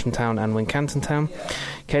between Corsham Town and Wincanton Town.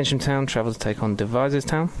 Keynsham Town travel to take on Devizes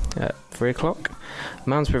Town at 3 o'clock.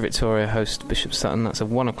 Malmesbury Victoria host Bishop Sutton. That's a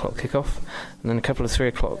 1 o'clock kickoff. And then a couple of 3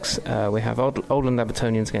 o'clocks. We have Oldland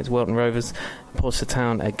Abertonians against Welton Rovers, Portishead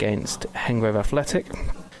Town against Hengrove Athletic.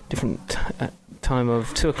 Different time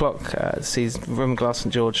of 2 o'clock sees Roman Glass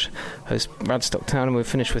St George host Radstock Town, and we'll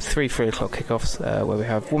finish with 3 o'clock kickoffs where we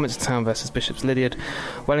have Warminster Town versus Bishop's Lydiard,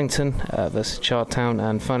 Wellington versus Chard Town,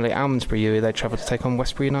 and finally Almondsbury Uwie. They travel to take on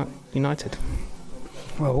Westbury United.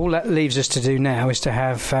 Well, all that leaves us to do now is to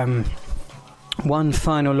have one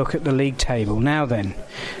final look at the league table. Now then,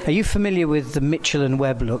 are you familiar with the Mitchell and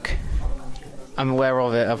Webb look? I'm aware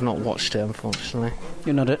of it. I've not watched it, unfortunately.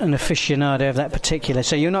 You're not an aficionado of that particular.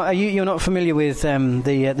 So you're not familiar with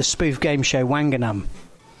the spoof game show Wanganum?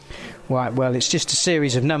 Right. Well, it's just a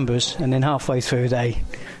series of numbers, and then halfway through they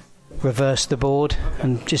reverse the board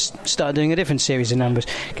and just start doing a different series of numbers.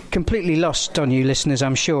 Completely lost on you listeners,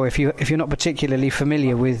 I'm sure, if you're not particularly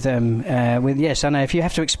familiar with yes, I know, if you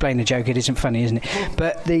have to explain the joke, it isn't funny, isn't it?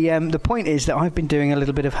 But the point is that I've been doing a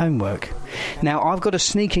little bit of homework. Now, I've got a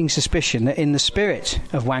sneaking suspicion that in the spirit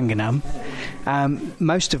of Wanganum,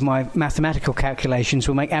 most of my mathematical calculations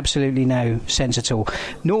will make absolutely no sense at all.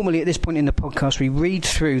 Normally at this point in the podcast we read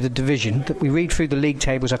through the division, we read through the league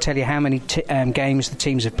tables. I tell you how many games the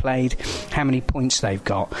teams have played, how many points they've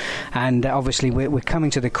got, and obviously we're coming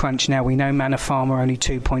to the crunch now. We know Manor Farm are only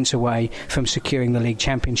 2 points away from securing the league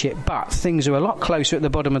championship, but things are a lot closer at the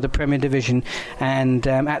bottom of the Premier Division and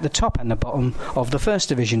at the top and the bottom of the First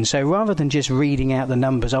Division. So rather than just reading out the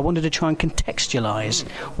numbers, I wanted to try and contextualise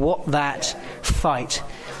what that fight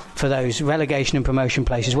for those relegation and promotion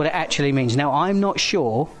places, what it actually means. Now, I'm not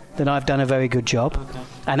sure that I've done a very good job.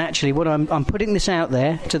 And actually, what I'm putting this out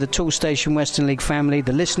there to the Toolstation Western League family,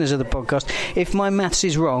 the listeners of the podcast. If my maths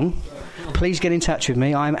is wrong, please get in touch with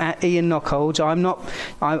me. I'm at Ian Knockholds. I'm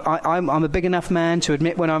a big enough man to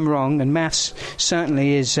admit when I'm wrong, and maths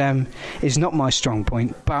certainly is not my strong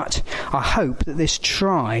point. But I hope that this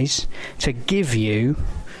tries to give you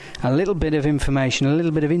a little bit of information, a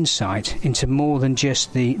little bit of insight into more than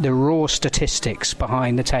just the raw statistics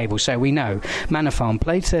behind the table. So we know Manor Farm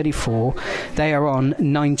played 34. They are on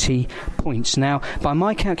 90 points. Now, by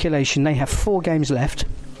my calculation, they have 4 games left,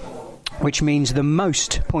 which means the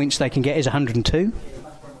most points they can get is 102.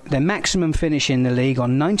 Their maximum finish in the league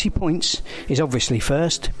on 90 points is obviously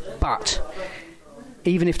first, but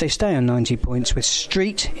even if they stay on 90 points, with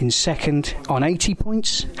Street in second on 80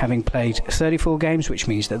 points, having played 34 games, which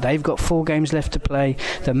means that they've got 4 games left to play.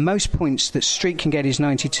 The most points that Street can get is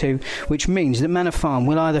 92, which means that Manor Farm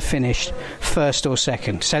will either finish first or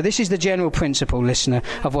second. So this is the general principle, listener,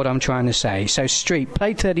 of what I'm trying to say. So Street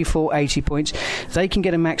played 34, 80 points. They can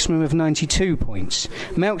get a maximum of 92 points.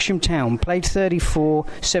 Melksham Town played 34,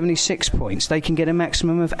 76 points. They can get a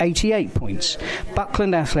maximum of 88 points.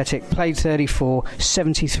 Buckland Athletic played 34,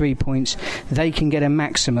 73 points. They can get a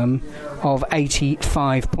maximum of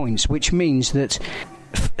 85 points, which means that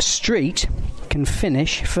Street can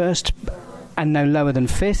finish first and no lower than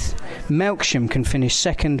 5th. Melksham can finish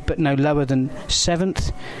second but no lower than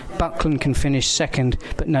 7th. Buckland can finish second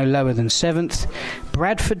but no lower than 7th.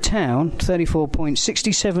 Bradford Town, 34 points,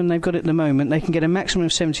 67 they've got at the moment. They can get a maximum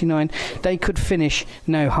of 79. They could finish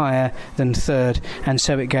no higher than 3rd, and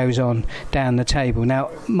so it goes on down the table. Now,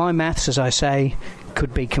 my maths, as I say,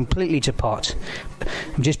 could be completely to pot.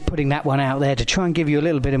 I'm just putting that one out there to try and give you a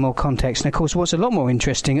little bit of more context. And of course, what's a lot more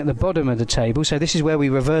interesting at the bottom of the table, so this is where we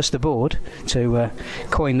reverse the board, to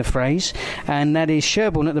coin the phrase, and that is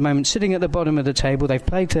Sherborne at the moment sitting at the bottom of the table. They've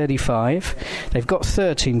played 35. They've got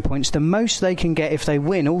 13 points. The most they can get if they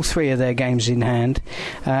win all 3 of their games in hand,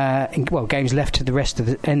 games left to the rest of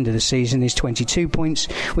the end of the season, is 22 points,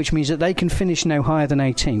 which means that they can finish no higher than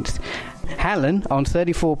 18th. Hallen on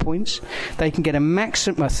 34 points. They can get a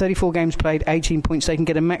maximum, 34 games played, 18 points. They can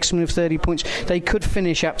get a maximum of 30 points. They could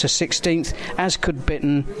finish up to 16th, as could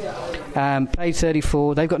Bitton. Played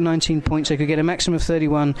 34. They've got 19 points. They could get a maximum of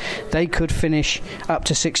 31. They could finish up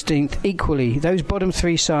to 16th. Equally, those bottom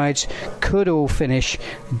 3 sides could all finish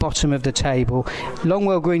bottom of the table.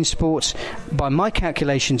 Longwell Green Sports, by my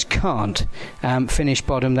calculations, can't finish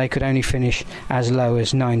bottom. They could only finish as low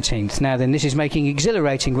as 19th. Now then, this is making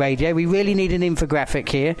exhilarating radio. We really need an infographic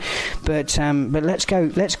here, but let's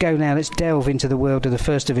go now. Let's delve into the world of the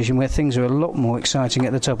First Division, where things are a lot more exciting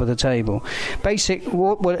at the top of the table.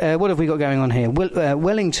 What have we got going on here?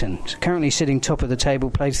 Wellington currently sitting top of the table,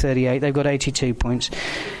 played 38. They've got 82 points.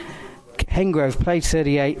 Hengrove played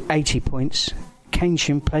 38, 80 points.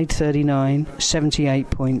 Keynsham played 39, 78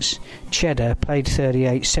 points. Cheddar played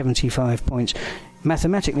 38, 75 points.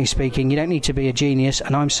 Mathematically speaking, you don't need to be a genius,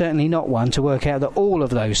 and I'm certainly not one, to work out that all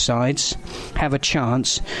of those sides have a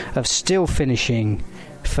chance of still finishing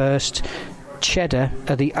first. Cheddar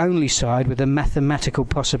are the only side with a mathematical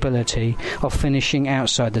possibility of finishing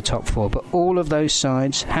outside the top 4, but all of those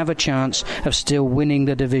sides have a chance of still winning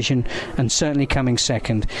the division and certainly coming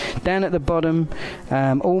second. Down at the bottom,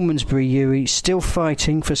 Almondsbury Ewey still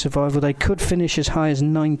fighting for survival. They could finish as high as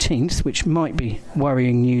 19th, which might be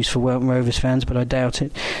worrying news for Welton Rovers fans, but I doubt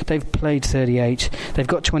it. They've played 38. They've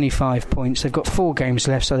got 25 points. They've got 4 games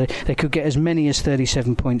left, so they could get as many as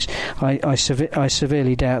 37 points. I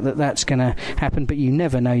severely doubt that that's going to happen, but you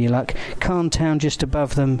never know your luck. Calne Town just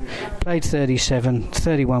above them, played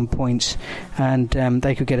 31 points, and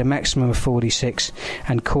they could get a maximum of 46,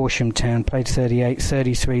 and Corsham Town played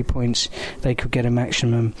 33 points, they could get a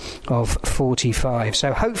maximum of 45.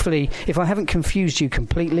 So hopefully, if I haven't confused you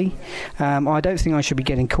completely, I don't think I should be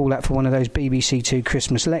getting called out for one of those BBC Two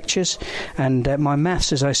Christmas lectures, and my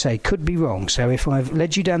maths, as I say, could be wrong. So if I've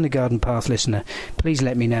led you down the garden path, listener, please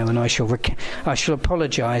let me know, and I shall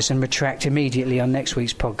apologise and retract immediately on next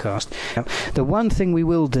week's podcast. The one thing we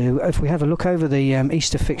will do, if we have a look over the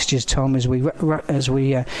Easter fixtures, Tom, as we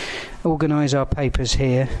organise our papers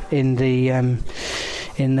here in the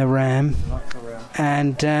RAM.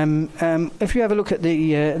 And if you have a look at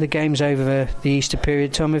the games over the Easter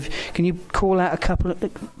period, Tom, can you call out a couple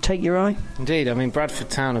that take your eye? Indeed. I mean, Bradford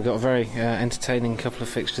Town have got a very entertaining couple of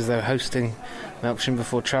fixtures. They're hosting Melksham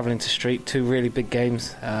before travelling to Street. Two really big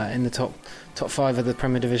games in the top five of the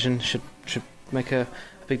Premier Division. Should make a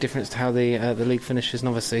big difference to how the league finishes. And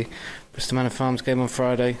obviously, Bristol Manor Farms game on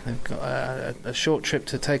Friday. They've got a short trip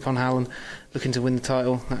to take on Hallam, looking to win the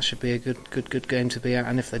title. That should be a good game to be at.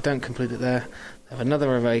 And if they don't complete it there, they have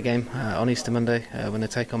another away game on Easter Monday when they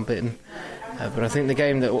take on Bitton. But I think the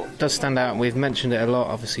game that does stand out, and we've mentioned it a lot,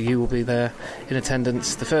 obviously you will be there in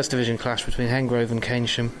attendance, the First Division clash between Hengrove and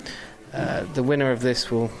Keynsham. The winner of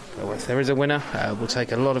this will, if there is a winner, will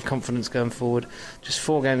take a lot of confidence going forward. Just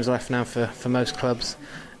 4 games left now for most clubs,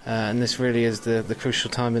 and this really is the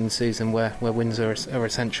crucial time in the season where wins are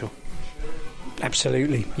essential.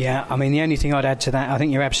 Absolutely, yeah. I mean, the only thing I'd add to that, I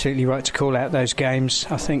think you're absolutely right to call out those games.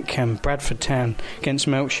 I think Bradford Town against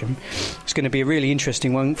Melksham is going to be a really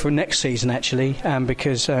interesting one for next season, actually,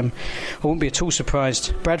 because I wouldn't be at all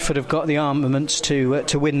surprised. Bradford have got the armaments to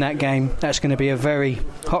win that game. That's going to be a very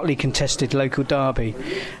hotly contested local derby,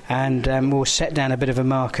 and we'll set down a bit of a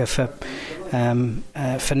marker for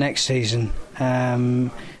next season.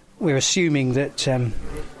 We're assuming that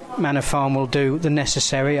Manor Farm will do the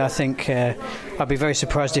necessary. I think I'd be very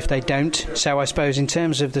surprised if they don't. So I suppose in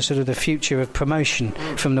terms of the sort of the future of promotion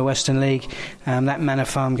from the Western League, that Manor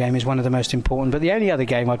Farm game is one of the most important. But the only other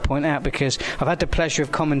game I'd point out, because I've had the pleasure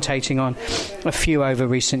of commentating on a few over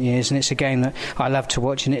recent years, and it's a game that I love to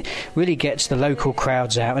watch, and it really gets the local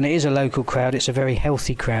crowds out. And it is a local crowd. It's a very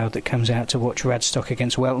healthy crowd that comes out to watch Radstock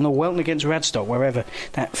against Welton, or Welton against Radstock, wherever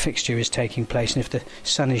that fixture is taking place. And if the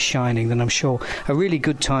sun is shining, then I'm sure a really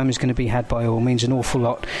good time is going to be had by all means. An awful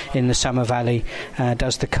lot in the Summer Valley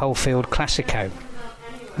does the Coalfield Classico.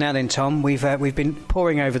 Now then, Tom, we've been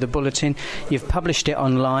poring over the bulletin. You've published it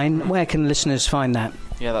online. Where can listeners find that?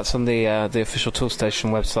 Yeah, that's on the official Toolstation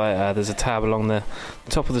website. There's a tab along the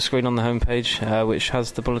top of the screen on the homepage which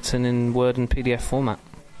has the bulletin in Word and PDF format.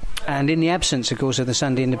 And in the absence, of course, of the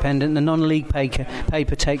Sunday Independent, the non-league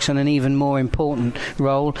paper takes on an even more important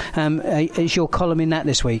role. Is your column in that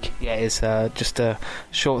this week? Yeah, it's just a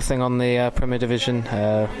short thing on the Premier Division.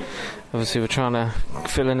 Obviously, we're trying to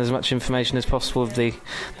fill in as much information as possible of the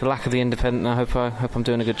lack of the Independent. I hope I'm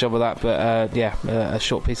doing a good job of that. But a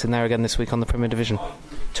short piece in there again this week on the Premier Division.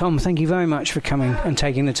 Tom, thank you very much for coming and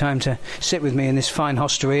taking the time to sit with me in this fine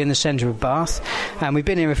hostelry in the centre of Bath. And we've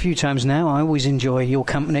been here a few times now. I always enjoy your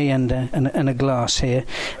company and a glass here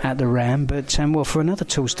at the Ram. But for another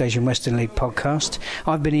Toolstation Western League podcast,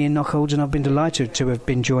 I've been Ian Knockholds, and I've been delighted to have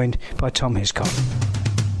been joined by Tom Hiscock.